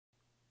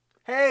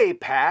Hey,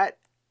 Pat.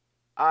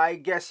 I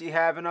guess you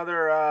have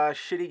another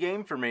shitty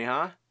game for me,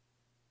 huh?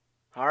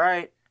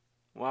 Alright.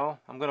 Well,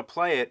 I'm gonna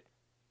play it,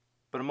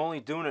 but I'm only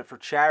doing it for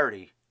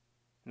charity.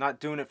 Not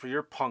doing it for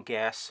your punk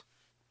ass.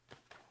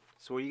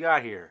 So what you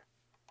got here?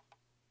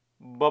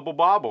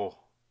 Bobble.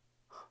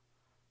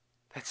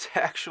 That's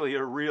actually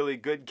a really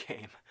good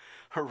game.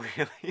 A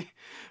really...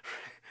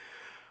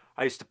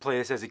 I used to play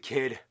this as a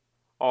kid.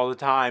 All the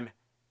time.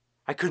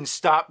 I couldn't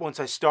stop once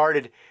I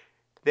started.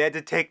 They had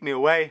to take me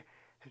away.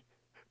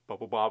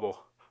 Bobble.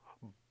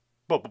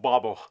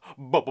 Bobble.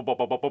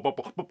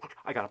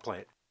 I gotta play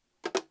it.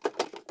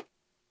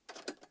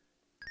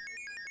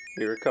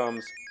 Here it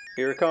comes.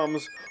 Here it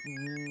comes.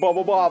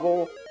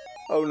 Bobble.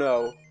 Oh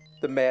no.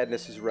 The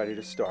madness is ready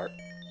to start.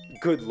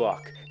 Good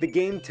luck. The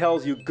game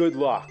tells you good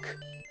luck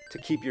to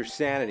keep your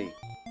sanity.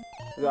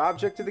 The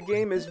object of the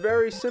game is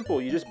very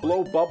simple. You just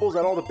blow bubbles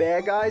at all the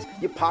bad guys,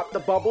 you pop the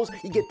bubbles,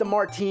 you get the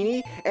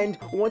martini, and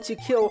once you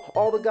kill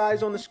all the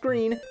guys on the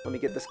screen, let me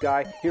get this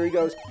guy, here he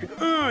goes,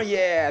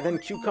 yeah, then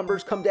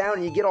cucumbers come down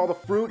and you get all the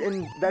fruit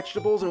and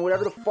vegetables and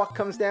whatever the fuck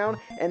comes down,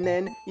 and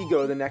then you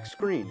go to the next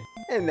screen.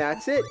 And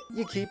that's it.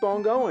 You keep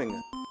on going.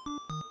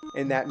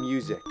 And that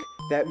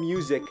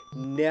music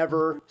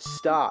never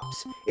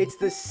stops. It's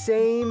the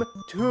same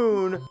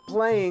tune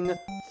playing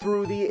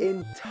through the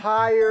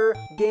entire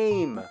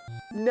game.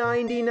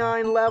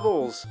 99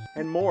 levels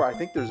and more. I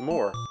think there's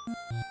more.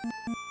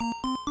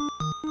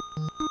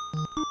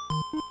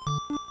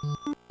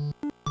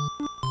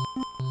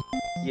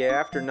 Yeah,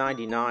 after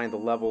 99, the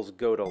levels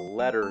go to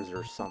letters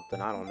or something.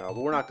 I don't know,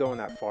 but we're not going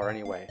that far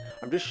anyway.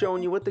 I'm just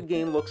showing you what the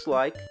game looks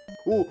like.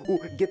 Ooh,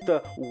 get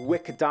the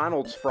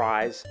McDonald's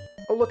fries.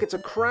 Oh, look, it's a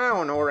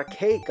crown or a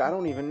cake. I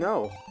don't even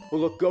know. Oh,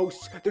 look,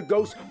 ghosts. The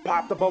ghosts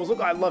pop the bubbles. Look,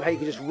 I love how you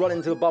can just run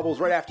into the bubbles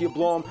right after you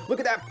blow them. Look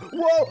at that.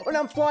 Whoa, and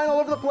I'm flying all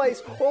over the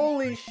place.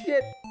 Holy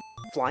shit.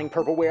 Flying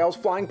purple whales.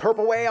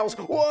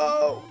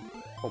 Whoa.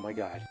 Oh, my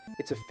God.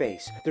 It's a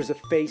face. There's a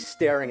face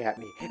staring at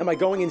me. Am I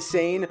going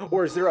insane,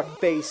 or is there a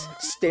face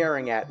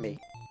staring at me?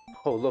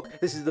 Oh, look,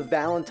 this is the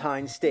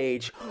Valentine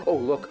stage. Oh,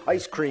 look,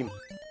 ice cream.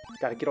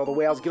 Gotta get all the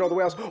whales.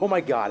 Oh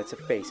my God, it's a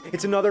face.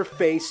 It's another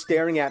face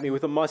staring at me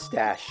with a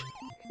mustache.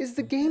 Is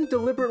the game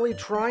deliberately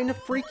trying to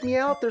freak me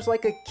out? There's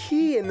like a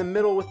key in the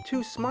middle with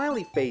two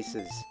smiley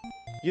faces.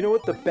 You know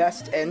what the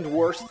best and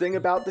worst thing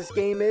about this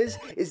game is?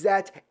 Is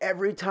that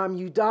every time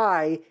you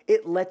die,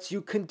 it lets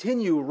you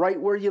continue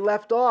right where you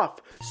left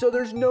off. So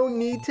there's no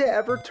need to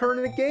ever turn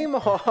the game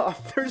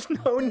off. There's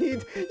no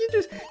need. You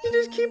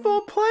just keep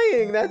on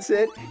playing. That's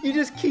it. You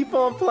just keep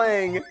on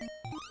playing.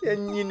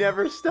 And you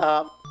never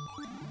stop.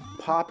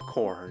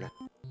 Popcorn.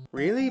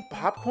 Really?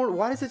 Popcorn?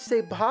 Why does it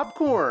say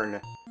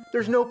popcorn?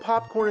 There's no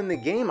popcorn in the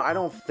game, I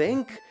don't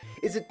think.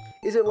 Is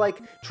it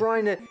like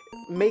trying to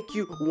make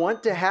you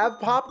want to have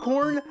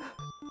popcorn?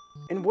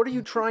 And what are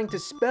you trying to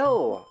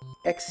spell?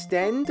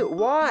 Extend?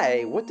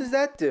 Why? What does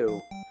that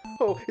do?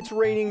 Oh, it's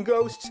raining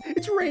ghosts.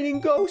 What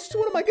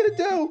am I gonna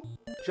do?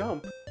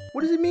 Jump?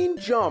 What does it mean,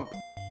 jump?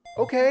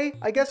 Okay,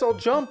 I guess I'll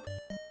jump.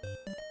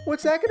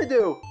 What's that gonna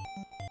do?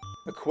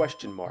 A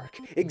question mark.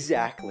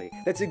 Exactly.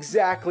 That's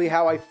exactly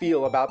how I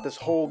feel about this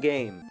whole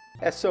game.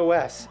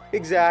 SOS.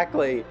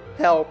 Exactly.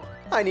 Help.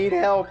 I need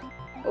help.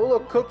 Oh,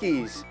 look,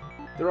 cookies.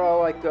 They're all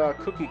like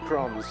cookie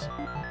crumbs.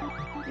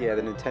 Yeah,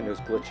 the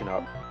Nintendo's glitching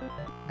up.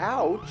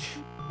 Ouch.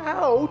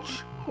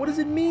 What does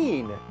it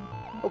mean?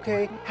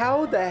 Okay,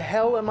 how the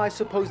hell am I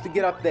supposed to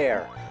get up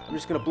there? I'm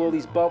just gonna blow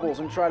these bubbles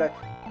and try to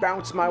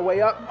bounce my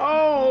way up.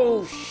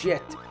 Oh,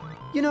 shit.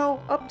 You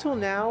know, up till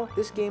now,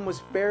 this game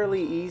was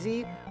fairly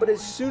easy, but as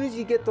soon as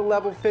you get to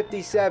level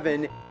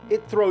 57,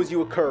 it throws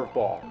you a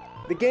curveball.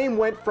 The game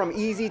went from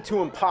easy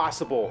to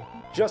impossible,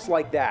 just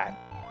like that.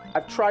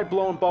 I've tried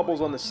blowing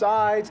bubbles on the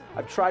sides,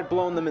 I've tried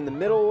blowing them in the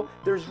middle.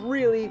 There's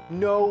really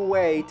no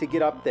way to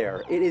get up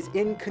there. It is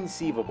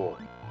inconceivable.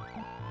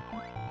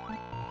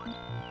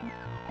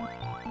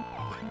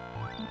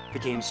 The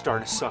game's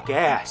starting to suck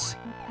ass.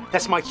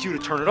 That's my cue to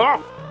turn it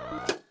off.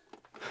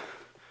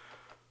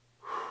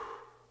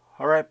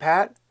 All right,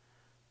 Pat.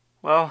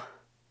 Well,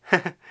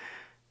 good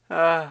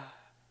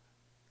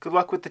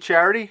luck with the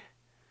charity.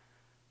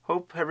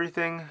 Hope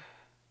everything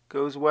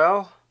goes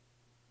well.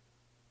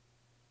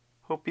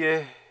 Hope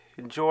you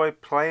enjoy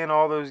playing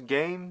all those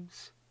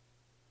games.